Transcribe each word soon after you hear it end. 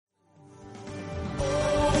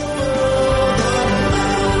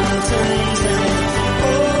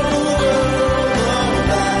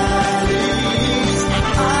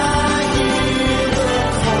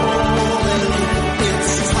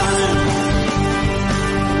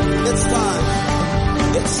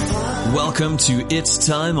Welcome to It's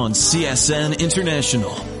Time on CSN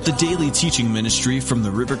International, the daily teaching ministry from the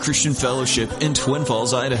River Christian Fellowship in Twin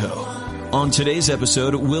Falls, Idaho. On today's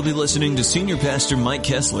episode, we'll be listening to Senior Pastor Mike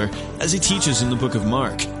Kessler as he teaches in the book of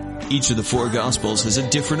Mark. Each of the four Gospels has a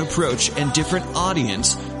different approach and different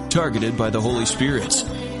audience targeted by the Holy Spirit.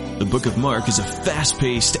 The book of Mark is a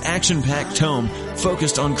fast-paced, action-packed tome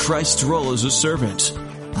focused on Christ's role as a servant.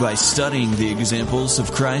 By studying the examples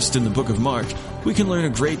of Christ in the book of Mark, we can learn a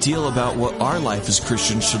great deal about what our life as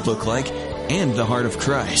Christians should look like and the heart of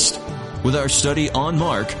Christ. With our study on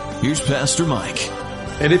Mark, here's Pastor Mike.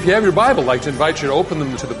 And if you have your Bible, I'd like to invite you to open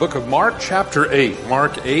them to the book of Mark, chapter 8.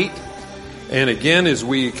 Mark 8. And again, as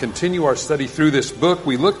we continue our study through this book,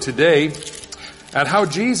 we look today at how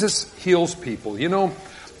Jesus heals people.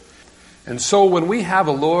 And so when we have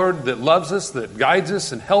a Lord that loves us, that guides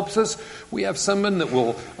us and helps us, we have someone that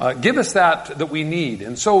will give us that we need.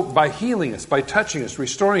 And so by healing us, by touching us,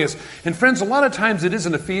 restoring us. And friends, a lot of times it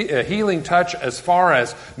isn't a healing touch as far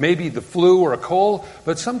as maybe the flu or a cold,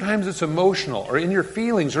 but sometimes it's emotional or in your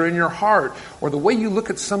feelings or in your heart or the way you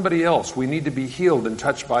look at somebody else. We need to be healed and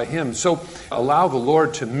touched by Him. So allow the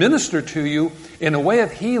Lord to minister to you in a way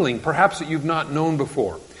of healing, perhaps that you've not known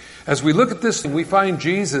before. As we look at this, we find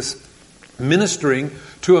Jesus ministering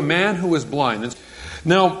to a man who was blind.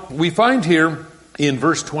 Now, we find here in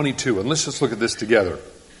verse 22, and let's just look at this together.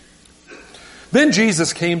 Then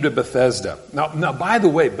Jesus came to Bethesda. Now, by the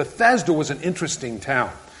way, Bethesda was an interesting town.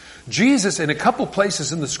 Jesus, in a couple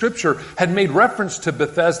places in the Scripture, had made reference to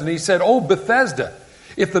Bethesda, and He said, "Oh, Bethesda,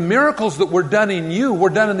 if the miracles that were done in you were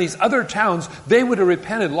done in these other towns, they would have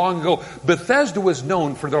repented long ago." Bethesda was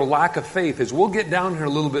known for their lack of faith. As we'll get down here a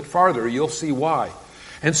little bit farther, you'll see why.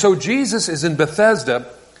 And so Jesus is in Bethesda,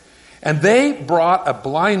 and they brought a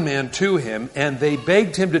blind man to Him, and they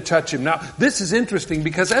begged Him to touch him. Now, this is interesting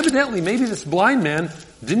because evidently maybe this blind man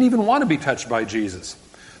didn't even want to be touched by Jesus.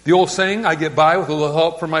 The old saying, "I get by with a little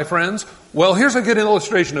help from my friends." Well, here's a good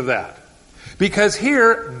illustration of that. Because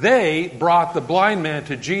here they brought the blind man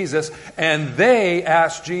to Jesus, and they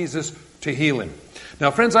asked Jesus to heal him. Now,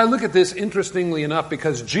 friends, I look at this interestingly enough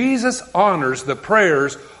because Jesus honors the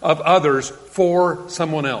prayers of others for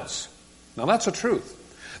someone else. Now, that's the truth.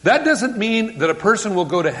 That doesn't mean that a person will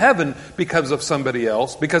go to heaven because of somebody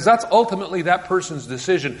else, because that's ultimately that person's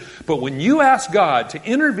decision. But when you ask God to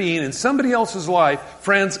intervene in somebody else's life,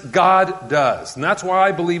 friends, God does. And that's why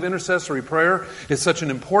I believe intercessory prayer is such an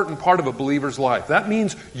important part of a believer's life. That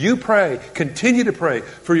means you pray, continue to pray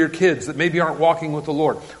for your kids that maybe aren't walking with the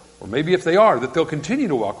Lord. Or maybe if they are, that they'll continue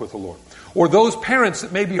to walk with the Lord. Or those parents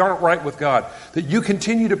that maybe aren't right with God, that you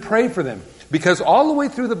continue to pray for them. Because all the way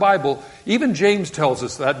through the Bible, even James tells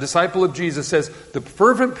us, that disciple of Jesus says, the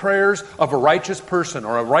fervent prayers of a righteous person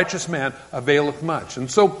or a righteous man availeth much.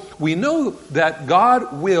 And so we know that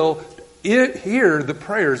God will hear the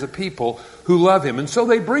prayers of people who love Him. And so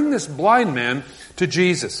they bring this blind man to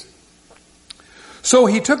Jesus. So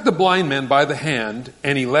He took the blind man by the hand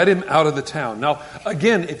and He led him out of the town. Now,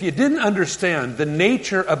 again, if you didn't understand the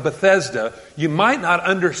nature of Bethesda, you might not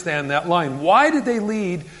understand that line. Why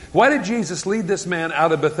did Jesus lead this man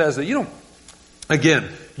out of Bethesda? Again,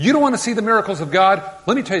 you don't want to see the miracles of God?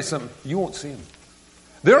 Let me tell you something. You won't see them.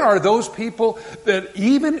 There are those people that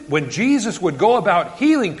even when Jesus would go about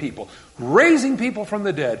healing people, raising people from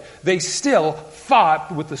the dead, they still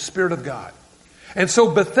fought with the Spirit of God. And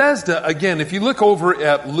so Bethesda, again, if you look over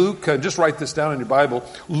at Luke, just write this down in your Bible,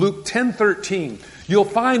 Luke 10:13, you'll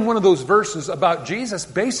find one of those verses about Jesus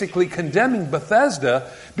basically condemning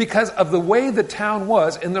Bethesda because of the way the town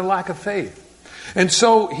was and their lack of faith. And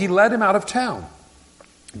so He led him out of town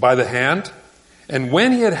by the hand, and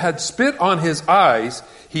when he had spit on his eyes,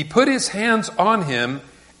 He put His hands on him,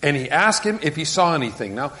 and He asked him if he saw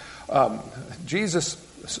anything. Now, Jesus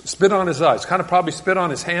spit on his eyes, kind of probably spit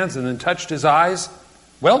on his hands and then touched his eyes.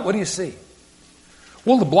 Well, what do you see?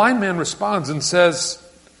 Well, the blind man responds and says,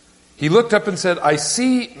 he looked up and said, "I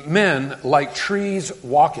see men like trees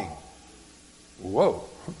walking." Whoa.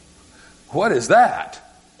 What is that?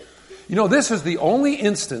 This is the only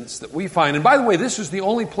instance that we find, and by the way, this is the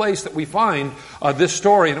only place that we find this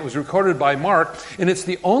story, and it was recorded by Mark, and it's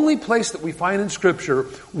the only place that we find in Scripture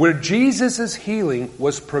where Jesus' healing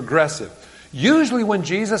was progressive. Usually when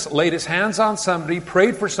Jesus laid His hands on somebody,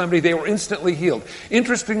 prayed for somebody, they were instantly healed.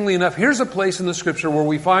 Interestingly enough, here's a place in the Scripture where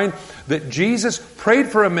we find that Jesus prayed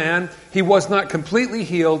for a man, he was not completely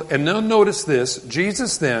healed, and now notice this,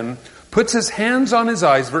 Jesus then puts His hands on his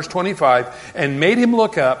eyes, verse 25, and made him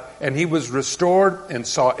look up, and he was restored and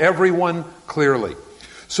saw everyone clearly.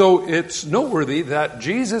 So it's noteworthy that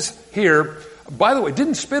Jesus here, by the way,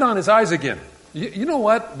 didn't spit on his eyes again. You know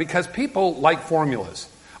what? Because people like formulas.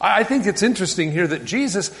 I think it's interesting here that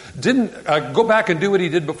Jesus didn't go back and do what he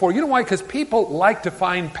did before. You know why? Because people like to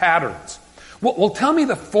find patterns. Well, tell me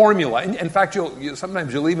the formula. In fact,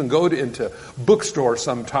 sometimes you'll even go into bookstores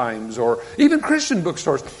sometimes, or even Christian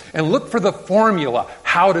bookstores, and look for the formula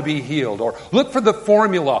how to be healed, or look for the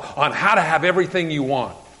formula on how to have everything you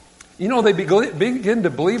want. You know, they begin to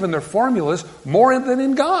believe in their formulas more than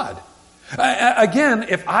in God. Again,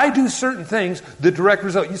 if I do certain things, the direct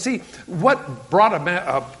result. You see, what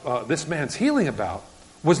brought this man's healing about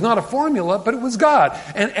was not a formula, but it was God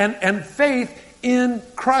and faith in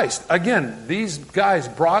Christ. Again, these guys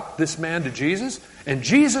brought this man to Jesus, and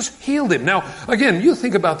Jesus healed him. Now, again, you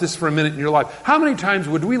think about this for a minute in your life. How many times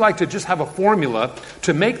would we like to just have a formula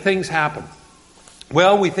to make things happen?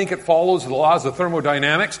 Well, we think it follows the laws of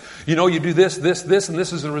thermodynamics. You know, you do this, and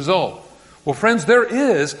this is the result. Well, friends, there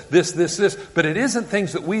is this, but it isn't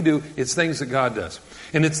things that we do, it's things that God does.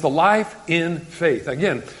 And it's the life in faith.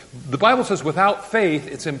 Again, the Bible says without faith,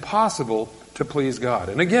 it's impossible to please God.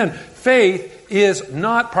 And again, faith is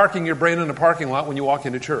not parking your brain in a parking lot when you walk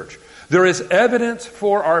into church. There is evidence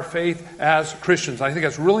for our faith as Christians. I think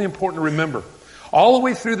that's really important to remember. All the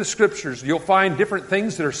way through the Scriptures, you'll find different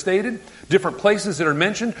things that are stated, different places that are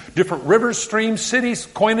mentioned, different rivers, streams, cities,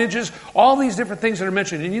 coinages, all these different things that are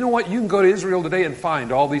mentioned. And you know what? You can go to Israel today and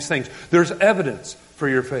find all these things. There's evidence for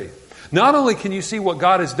your faith. Not only can you see what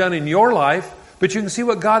God has done in your life, but you can see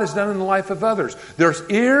what God has done in the life of others. There's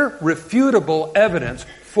irrefutable evidence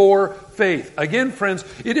for faith. Again, friends,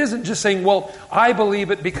 it isn't just saying, well, I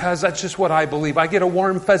believe it because that's just what I believe. I get a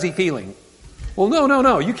warm, fuzzy feeling. Well,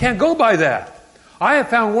 no. You can't go by that. I have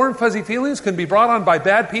found warm, fuzzy feelings can be brought on by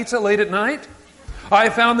bad pizza late at night. I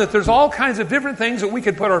have found that there's all kinds of different things that we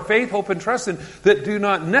could put our faith, hope, and trust in that do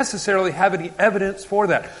not necessarily have any evidence for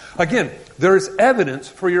that. Again, there is evidence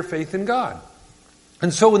for your faith in God.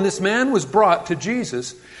 And so when this man was brought to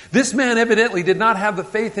Jesus, this man evidently did not have the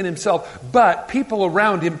faith in himself, but people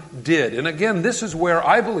around him did. And again, this is where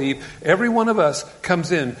I believe every one of us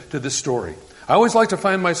comes in to this story. I always like to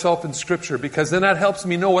find myself in Scripture because then that helps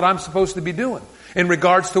me know what I'm supposed to be doing in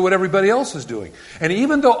regards to what everybody else is doing. And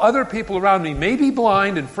even though other people around me may be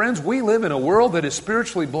blind, and friends, we live in a world that is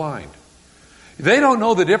spiritually blind. They don't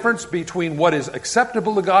know the difference between what is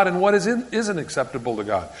acceptable to God and what isn't acceptable to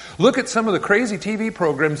God. Look at some of the crazy TV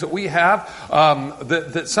programs that we have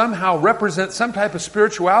that somehow represent some type of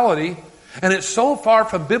spirituality, and it's so far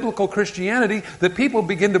from biblical Christianity that people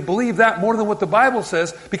begin to believe that more than what the Bible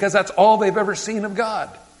says because that's all they've ever seen of God.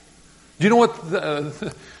 Do you know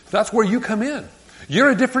what? That's where you come in. You're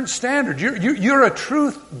a different standard. You're a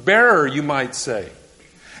truth bearer, you might say.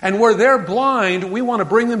 And where they're blind, we want to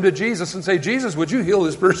bring them to Jesus and say, Jesus, would you heal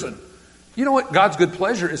this person? You know what? God's good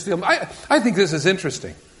pleasure is to heal them. I think this is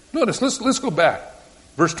interesting. Notice, let's go back.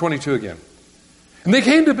 Verse 22 again. And they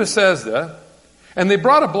came to Bethesda, and they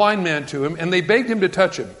brought a blind man to him, and they begged him to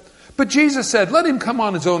touch him. But Jesus said, let him come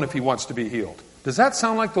on his own if he wants to be healed. Does that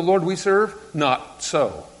sound like the Lord we serve? Not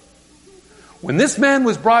so. When this man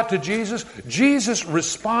was brought to Jesus, Jesus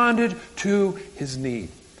responded to his need.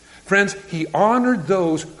 Friends, he honored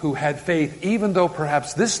those who had faith, even though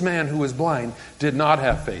perhaps this man who was blind did not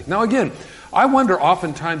have faith. Now again, I wonder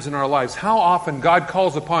oftentimes in our lives how often God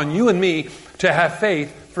calls upon you and me to have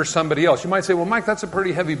faith for somebody else. You might say, well, Mike, that's a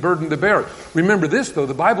pretty heavy burden to bear. Remember this, though.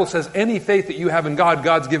 The Bible says any faith that you have in God,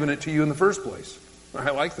 God's given it to you in the first place.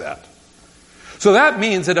 I like that. So that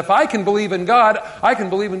means that if I can believe in God, I can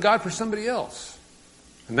believe in God for somebody else.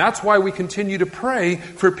 And that's why we continue to pray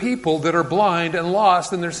for people that are blind and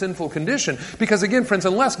lost in their sinful condition. Because again, friends,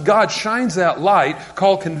 unless God shines that light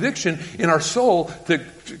called conviction in our soul that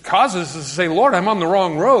causes us to say, Lord, I'm on the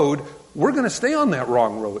wrong road, we're going to stay on that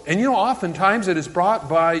wrong road. And you know, oftentimes it is brought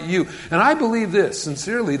by you. And I believe this,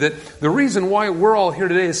 sincerely, that the reason why we're all here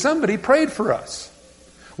today is somebody prayed for us.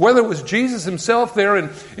 Whether it was Jesus himself there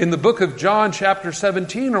in the book of John chapter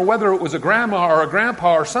 17, or whether it was a grandma or a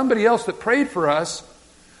grandpa or somebody else that prayed for us,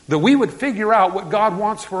 that we would figure out what God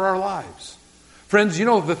wants for our lives. Friends, you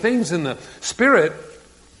know, the things in the Spirit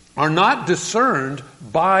are not discerned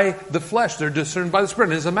by the flesh. They're discerned by the Spirit.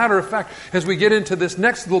 And as a matter of fact, as we get into this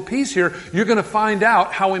next little piece here, you're going to find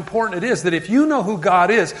out how important it is that if you know who God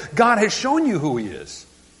is, God has shown you who He is.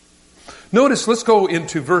 Notice, let's go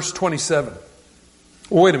into verse 27.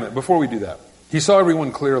 Well, wait a minute, before we do that. He saw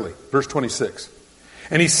everyone clearly. Verse 26.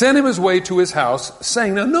 And he sent him his way to his house,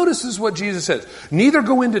 saying, now notice this is what Jesus says, neither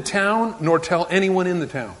go into town nor tell anyone in the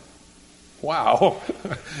town. Wow.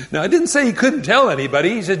 Now, I didn't say he couldn't tell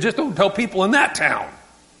anybody. He said, just don't tell people in that town.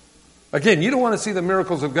 Again, you don't want to see the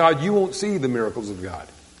miracles of God, you won't see the miracles of God.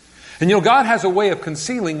 And God has a way of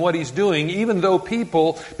concealing what He's doing, even though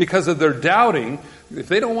people, because of their doubting, if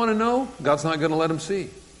they don't want to know, God's not going to let them see.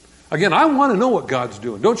 Again, I want to know what God's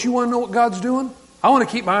doing. Don't you want to know what God's doing? I want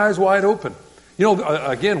to keep my eyes wide open.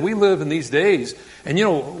 Again, we live in these days, and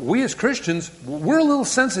we as Christians, we're a little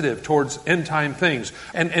sensitive towards end time things.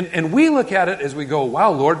 And we look at it as we go,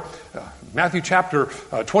 wow, Lord, Matthew chapter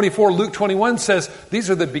 24, Luke 21 says these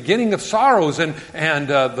are the beginning of sorrows, and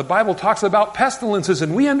the Bible talks about pestilences,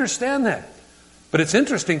 and we understand that. But it's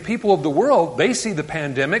interesting, people of the world, they see the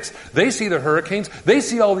pandemics, they see the hurricanes, they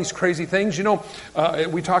see all these crazy things.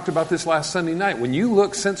 We talked about this last Sunday night. When you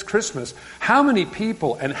look since Christmas, how many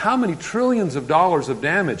people and how many trillions of dollars of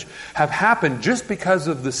damage have happened just because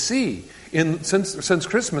of the sea since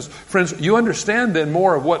Christmas? Friends, you understand then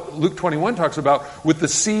more of what Luke 21 talks about with the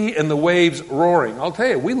sea and the waves roaring. I'll tell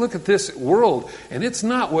you, we look at this world and it's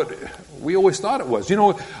not what we always thought it was.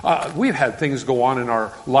 We've had things go on in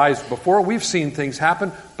our lives before. We've seen things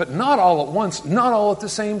happen, but not all at once, not all at the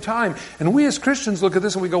same time. And we as Christians look at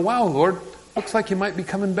this and we go, wow, Lord, looks like you might be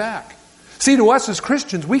coming back. See, to us as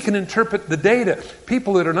Christians, we can interpret the data.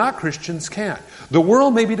 People that are not Christians can't. The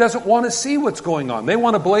world maybe doesn't want to see what's going on. They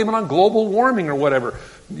want to blame it on global warming or whatever.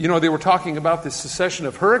 They were talking about this succession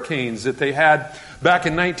of hurricanes that they had back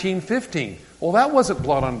in 1915. Well, that wasn't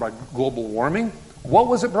brought on by global warming. What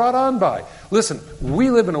was it brought on by? Listen,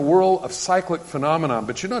 we live in a world of cyclic phenomenon,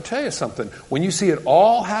 but I'll tell you something. When you see it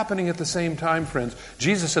all happening at the same time, friends,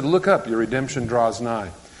 Jesus said, look up, your redemption draws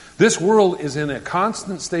nigh. This world is in a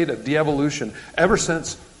constant state of de-evolution ever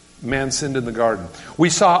since man sinned in the garden.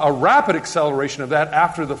 We saw a rapid acceleration of that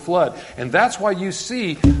after the flood, and that's why you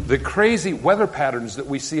see the crazy weather patterns that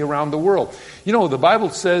we see around the world. The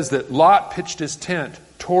Bible says that Lot pitched his tent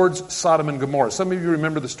towards Sodom and Gomorrah. Some of you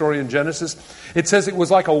remember the story in Genesis. It says it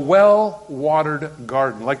was like a well-watered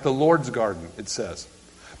garden, like the Lord's garden, it says.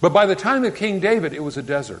 But by the time of King David, it was a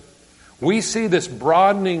desert. We see this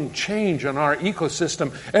broadening change in our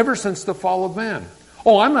ecosystem ever since the fall of man.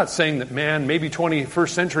 Oh, I'm not saying that man, maybe 21st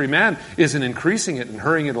century man, isn't increasing it and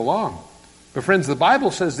hurrying it along. But friends, the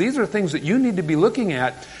Bible says these are things that you need to be looking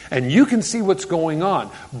at, and you can see what's going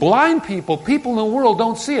on. Blind people in the world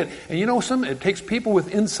don't see it. And it takes people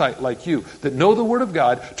with insight like you that know the Word of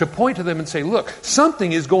God to point to them and say, look,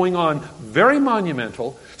 something is going on very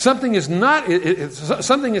monumental. Something is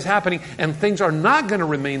happening, and things are not going to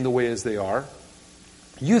remain the way as they are.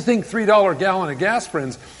 You think $3 a gallon of gas,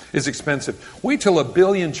 friends, is expensive. Wait till 1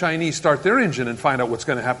 billion Chinese start their engine and find out what's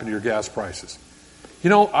going to happen to your gas prices.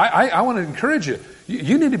 I want to encourage you.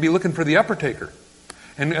 You need to be looking for the upper taker.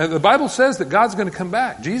 And the Bible says that God's going to come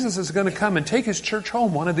back. Jesus is going to come and take His church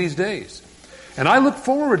home one of these days. And I look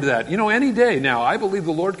forward to that. Any day now, I believe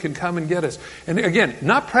the Lord can come and get us. And again,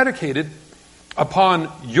 not predicated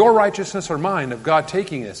upon your righteousness or mine of God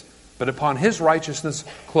taking us, but upon His righteousness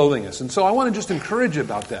clothing us. And so I want to just encourage you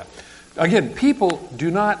about that. Again, people do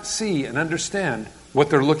not see and understand what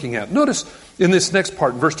they're looking at. Notice in this next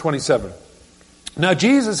part, in verse 27. Now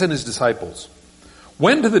Jesus and His disciples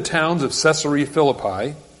went to the towns of Caesarea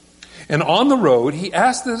Philippi, and on the road He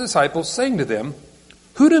asked the disciples, saying to them,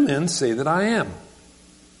 who do men say that I am?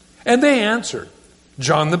 And they answered,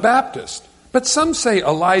 John the Baptist, but some say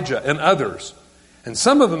Elijah, and others, and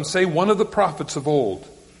some of them say one of the prophets of old.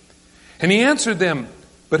 And He answered them,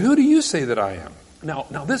 but who do you say that I am?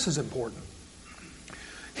 Now this is important.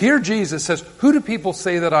 Here Jesus says, who do people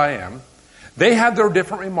say that I am? They have their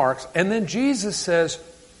different remarks. And then Jesus says,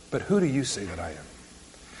 but who do you say that I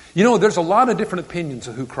am? There's a lot of different opinions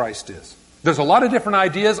of who Christ is. There's a lot of different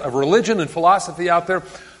ideas of religion and philosophy out there.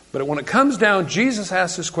 But when it comes down, Jesus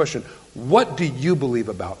asks this question, what do you believe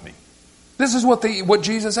about me? This is what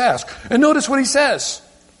Jesus asked. And notice what He says.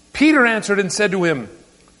 Peter answered and said to Him,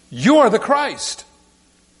 you are the Christ.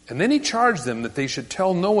 And then He charged them that they should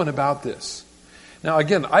tell no one about this. Now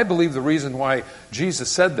again, I believe the reason why Jesus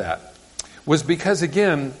said that was because,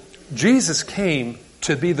 again, Jesus came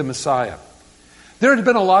to be the Messiah. There had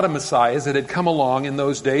been a lot of Messiahs that had come along in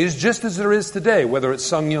those days, just as there is today, whether it's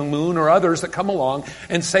Sun Myung Moon or others that come along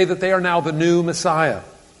and say that they are now the new Messiah.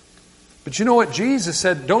 But you know what? Jesus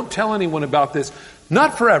said, don't tell anyone about this,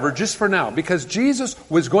 not forever, just for now, because Jesus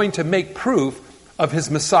was going to make proof of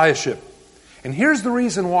His Messiahship. And here's the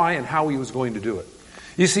reason why and how He was going to do it.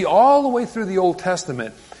 You see, all the way through the Old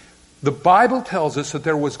Testament, the Bible tells us that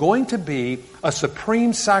there was going to be a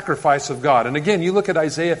supreme sacrifice of God. And again, you look at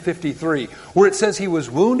Isaiah 53, where it says He was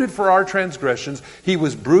wounded for our transgressions, He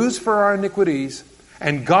was bruised for our iniquities,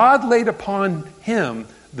 and God laid upon Him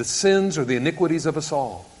the sins or the iniquities of us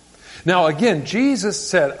all. Now again, Jesus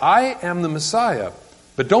said, I am the Messiah,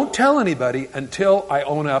 But don't tell anybody until I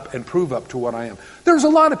own up and prove up to what I am. There's a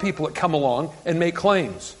lot of people that come along and make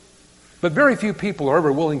claims. But very few people are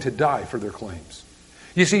ever willing to die for their claims.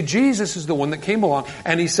 You see, Jesus is the one that came along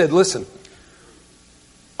and he said, listen,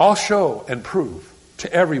 I'll show and prove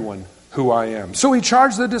to everyone who I am. So he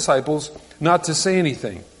charged the disciples not to say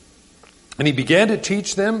anything. And he began to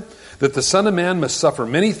teach them that the Son of Man must suffer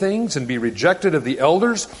many things and be rejected of the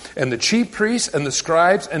elders and the chief priests and the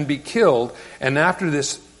scribes and be killed, and after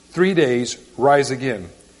this 3 days rise again.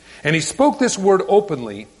 And he spoke this word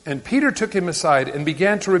openly, and Peter took him aside and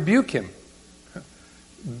began to rebuke him.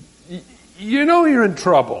 You know you're in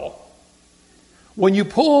trouble when you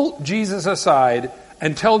pull Jesus aside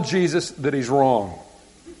and tell Jesus that he's wrong.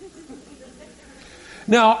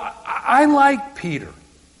 Now, I like Peter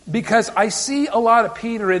because I see a lot of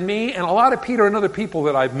Peter in me and a lot of Peter in other people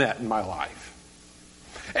that I've met in my life.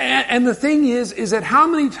 And the thing is that how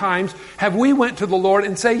many times have we went to the Lord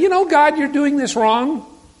and say, you know, God, you're doing this wrong?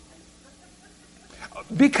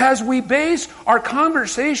 Because we base our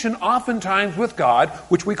conversation oftentimes with God,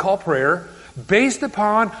 which we call prayer, based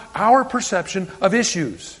upon our perception of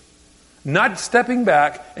issues, not stepping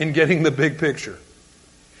back and getting the big picture.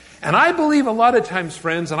 And I believe a lot of times,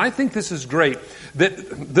 friends, and I think this is great, that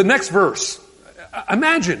the next verse,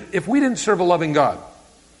 imagine if we didn't serve a loving God.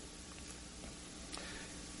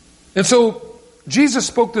 And so Jesus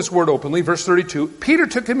spoke this word openly, verse 32. Peter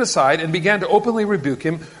took him aside and began to openly rebuke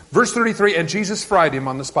him. Verse 33, and Jesus fried him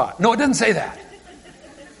on the spot. No, it doesn't say that.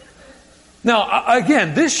 Now,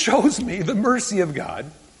 again, this shows me the mercy of God.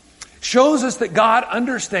 Shows us that God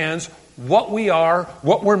understands what we are,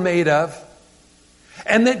 what we're made of.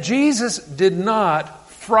 And that Jesus did not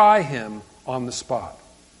fry him on the spot.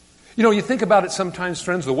 You know, you think about it sometimes,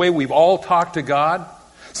 friends, the way we've all talked to God.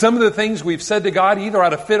 Some of the things we've said to God, either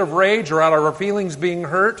out of fit of rage or out of our feelings being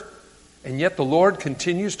hurt. And yet the Lord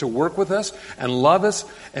continues to work with us and love us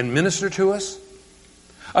and minister to us.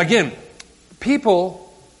 Again,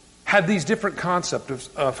 people had these different concepts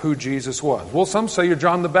of who Jesus was. Well, some say you're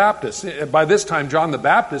John the Baptist. By this time, John the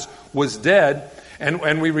Baptist was dead.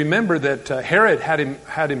 And we remember that Herod had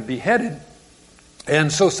him beheaded.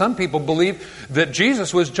 And so some people believe that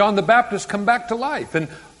Jesus was John the Baptist come back to life. And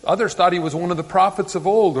others thought he was one of the prophets of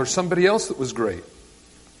old or somebody else that was great.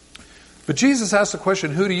 But Jesus asked the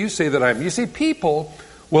question, who do you say that I am? You see, people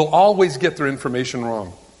will always get their information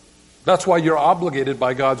wrong. That's why you're obligated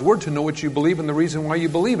by God's Word to know what you believe and the reason why you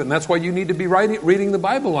believe it. And that's why you need to be reading the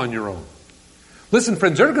Bible on your own. Listen,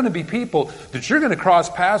 friends, there are going to be people that you're going to cross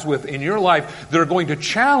paths with in your life that are going to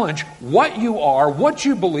challenge what you are, what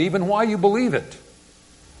you believe, and why you believe it.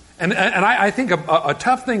 And I think a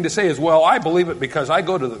tough thing to say is, well, I believe it because I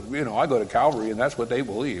go to Calvary and that's what they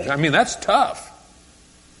believe. I mean, that's tough.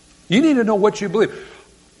 You need to know what you believe.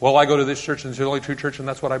 Well, I go to this church and it's the only true church and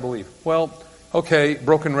that's what I believe. Well, okay,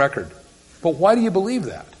 broken record. But why do you believe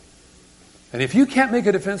that? And if you can't make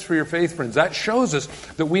a defense for your faith, friends, that shows us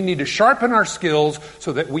that we need to sharpen our skills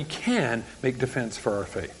so that we can make defense for our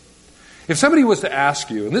faith. If somebody was to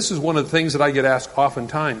ask you, and this is one of the things that I get asked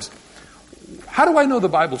oftentimes, how do I know the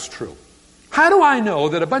Bible's true? How do I know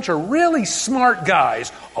that a bunch of really smart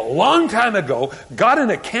guys a long time ago got in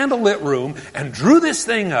a candlelit room and drew this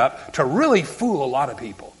thing up to really fool a lot of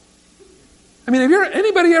people? I mean, have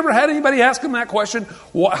anybody ever had anybody ask them that question?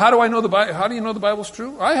 How do I know how do you know the Bible's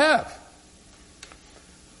true? I have.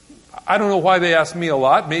 I don't know why they ask me a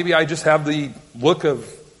lot. Maybe I just have the look of,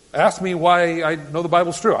 ask me why I know the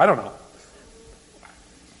Bible's true. I don't know.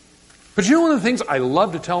 But you know one of the things I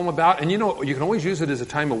love to tell them about, and you know, you can always use it as a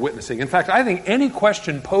time of witnessing. In fact, I think any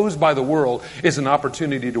question posed by the world is an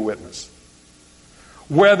opportunity to witness.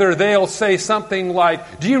 Whether they'll say something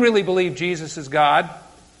like, do you really believe Jesus is God?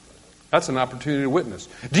 That's an opportunity to witness.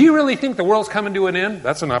 Do you really think the world's coming to an end?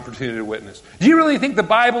 That's an opportunity to witness. Do you really think the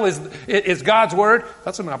Bible is God's Word?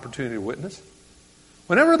 That's an opportunity to witness.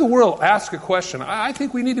 Whenever the world asks a question, I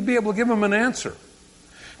think we need to be able to give them an answer.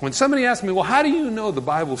 When somebody asks me, well, how do you know the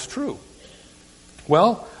Bible's true?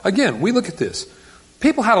 Well, again, we look at this.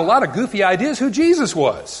 People had a lot of goofy ideas who Jesus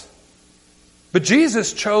was. But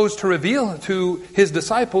Jesus chose to reveal to his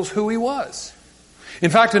disciples who he was. In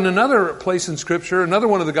fact, in another place in Scripture, another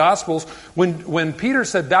one of the Gospels, when Peter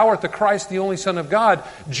said, thou art the Christ, the only Son of God,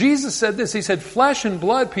 Jesus said this. He said, flesh and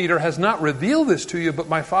blood, Peter, has not revealed this to you, but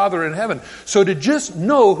my Father in heaven. So to just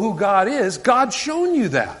know who God is, God's shown you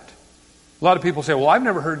that. A lot of people say, well, I've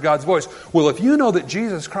never heard God's voice. Well, if you know that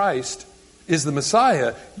Jesus Christ is the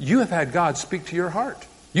Messiah, you have had God speak to your heart.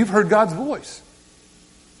 You've heard God's voice.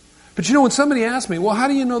 But you know, when somebody asks me, well, how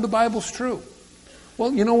do you know the Bible's true?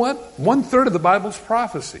 Well, you know what? 1/3 of the Bible's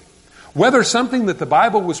prophecy. Whether something that the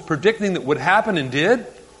Bible was predicting that would happen and did,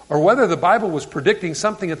 or whether the Bible was predicting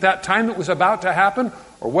something at that time that was about to happen,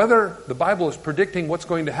 or whether the Bible is predicting what's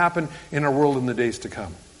going to happen in our world in the days to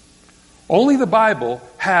come. Only the Bible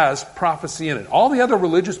has prophecy in it. All the other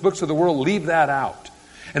religious books of the world leave that out.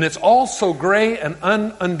 And it's all so gray and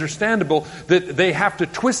ununderstandable that they have to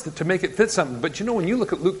twist it to make it fit something. But when you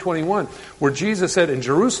look at Luke 21, where Jesus said, "And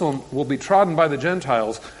Jerusalem will be trodden by the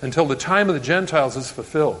Gentiles until the time of the Gentiles is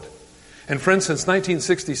fulfilled." And friends, since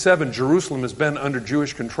 1967, Jerusalem has been under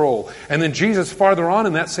Jewish control. And then Jesus, farther on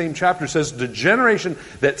in that same chapter, says, "The generation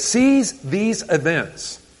that sees these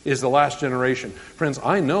events is the last generation." Friends,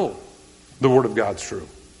 I know the Word of God's true.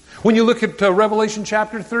 When you look at Revelation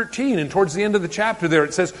chapter 13, and towards the end of the chapter there,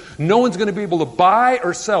 it says, no one's going to be able to buy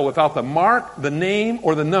or sell without the mark, the name,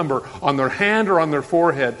 or the number on their hand or on their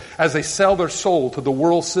forehead as they sell their soul to the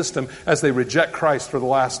world system as they reject Christ for the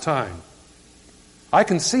last time. I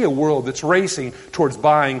can see a world that's racing towards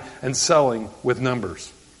buying and selling with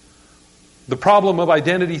numbers. The problem of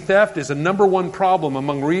identity theft is a number one problem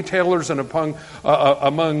among retailers and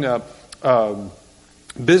among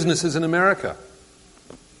businesses in America.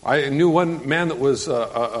 I knew one man that was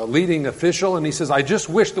a leading official, and he says, "I just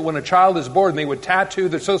wish that when a child is born, they would tattoo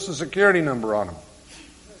their Social Security number on them."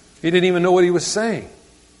 He didn't even know what he was saying.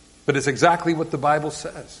 But it's exactly what the Bible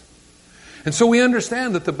says. And so we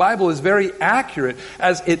understand that the Bible is very accurate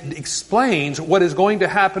as it explains what is going to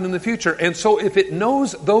happen in the future. And so if it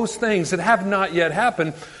knows those things that have not yet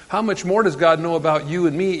happened, how much more does God know about you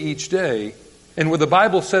and me each day? And where the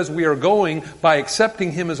Bible says we are going by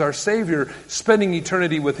accepting Him as our Savior, spending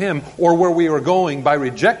eternity with Him, or where we are going by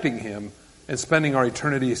rejecting Him and spending our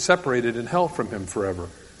eternity separated in hell from Him forever.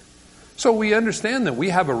 So we understand that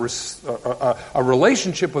we have a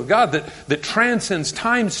relationship with God that transcends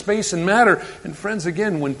time, space, and matter. And friends,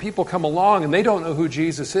 again, when people come along and they don't know who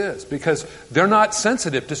Jesus is because they're not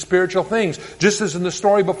sensitive to spiritual things, just as in the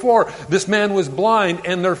story before, this man was blind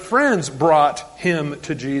and their friends brought him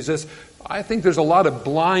to Jesus. I think there's a lot of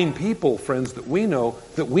blind people, friends, that we know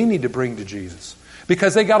that we need to bring to Jesus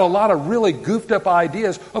because they got a lot of really goofed up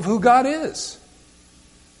ideas of who God is.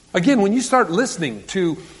 Again, when you start listening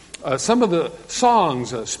to some of the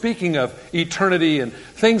songs speaking of eternity and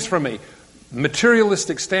things from a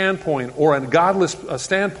materialistic standpoint or a godless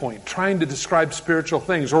standpoint, trying to describe spiritual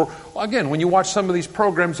things. Or again, when you watch some of these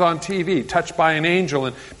programs on TV, Touched by an Angel,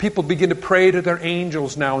 and people begin to pray to their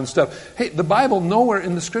angels now and stuff. Hey, the Bible nowhere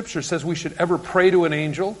in the Scripture says we should ever pray to an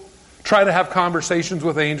angel, try to have conversations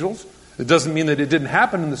with angels. It doesn't mean that it didn't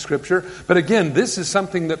happen in the Scripture. But again, this is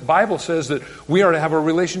something that the Bible says that we are to have a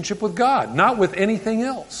relationship with God, not with anything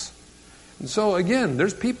else. And so again,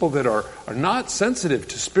 there's people that are not sensitive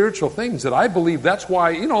to spiritual things that I believe that's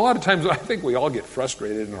why, a lot of times I think we all get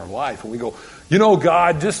frustrated in our life and we go,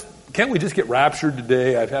 God, can't we just get raptured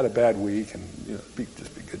today? I've had a bad week and it'd be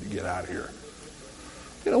good to get out of here.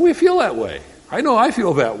 We feel that way. I know I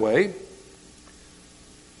feel that way.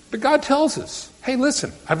 But God tells us, hey,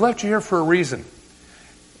 listen, I've left you here for a reason.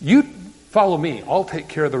 You follow me, I'll take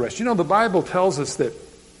care of the rest. The Bible tells us that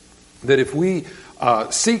if we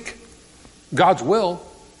seek God's will,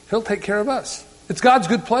 He'll take care of us. It's God's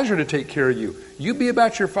good pleasure to take care of you. You be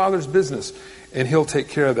about your Father's business, and He'll take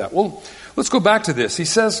care of that. Well, let's go back to this. He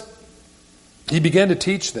says, He began to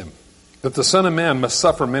teach them that the Son of Man must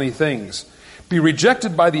suffer many things, be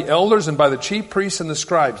rejected by the elders and by the chief priests and the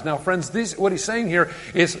scribes. Now, friends, what He's saying here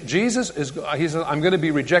is He says, I'm going to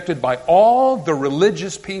be rejected by all the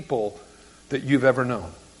religious people that you've ever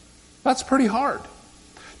known. That's pretty hard.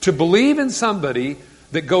 To believe in somebody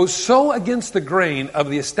that goes so against the grain of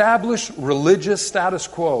the established religious status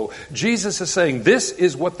quo. Jesus is saying, this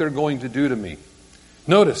is what they're going to do to me.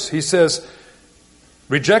 Notice, He says,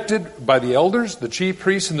 rejected by the elders, the chief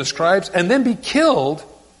priests, and the scribes, and then be killed,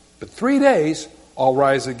 but 3 days, I'll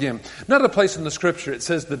rise again. Another place in the Scripture, it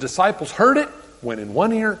says the disciples heard it, went in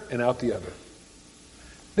one ear and out the other.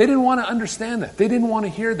 They didn't want to understand that. They didn't want to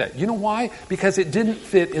hear that. You know why? Because it didn't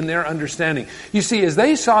fit in their understanding. You see, as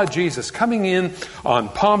they saw Jesus coming in on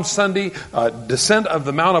Palm Sunday, descent of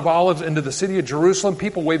the Mount of Olives into the city of Jerusalem,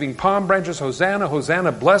 people waving palm branches, Hosanna,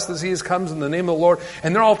 Hosanna, blessed is He who comes in the name of the Lord.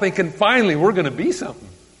 And they're all thinking, finally, we're going to be something.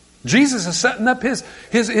 Jesus is setting up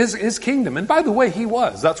His kingdom. And by the way, He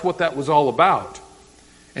was. That's what that was all about.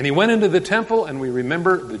 And He went into the temple, and we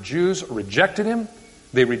remember the Jews rejected Him.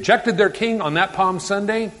 They rejected their king on that Palm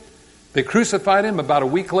Sunday. They crucified Him about a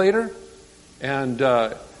week later. And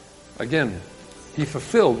again, He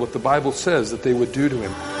fulfilled what the Bible says that they would do to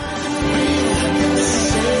Him.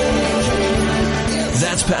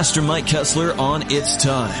 That's Pastor Mike Kessler on It's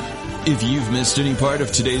Time. If you've missed any part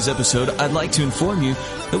of today's episode, I'd like to inform you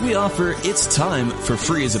that we offer It's Time for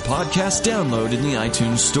free as a podcast download in the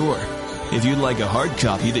iTunes Store. If you'd like a hard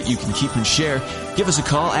copy that you can keep and share, give us a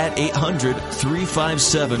call at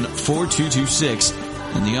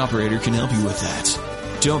 800-357-4226, and the operator can help you with that.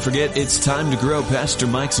 Don't forget, It's Time to Grow. Pastor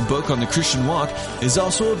Mike's book on the Christian walk is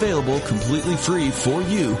also available completely free for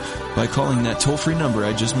you by calling that toll-free number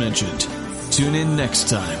I just mentioned. Tune in next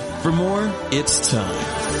time for more It's Time.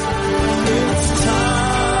 It's time.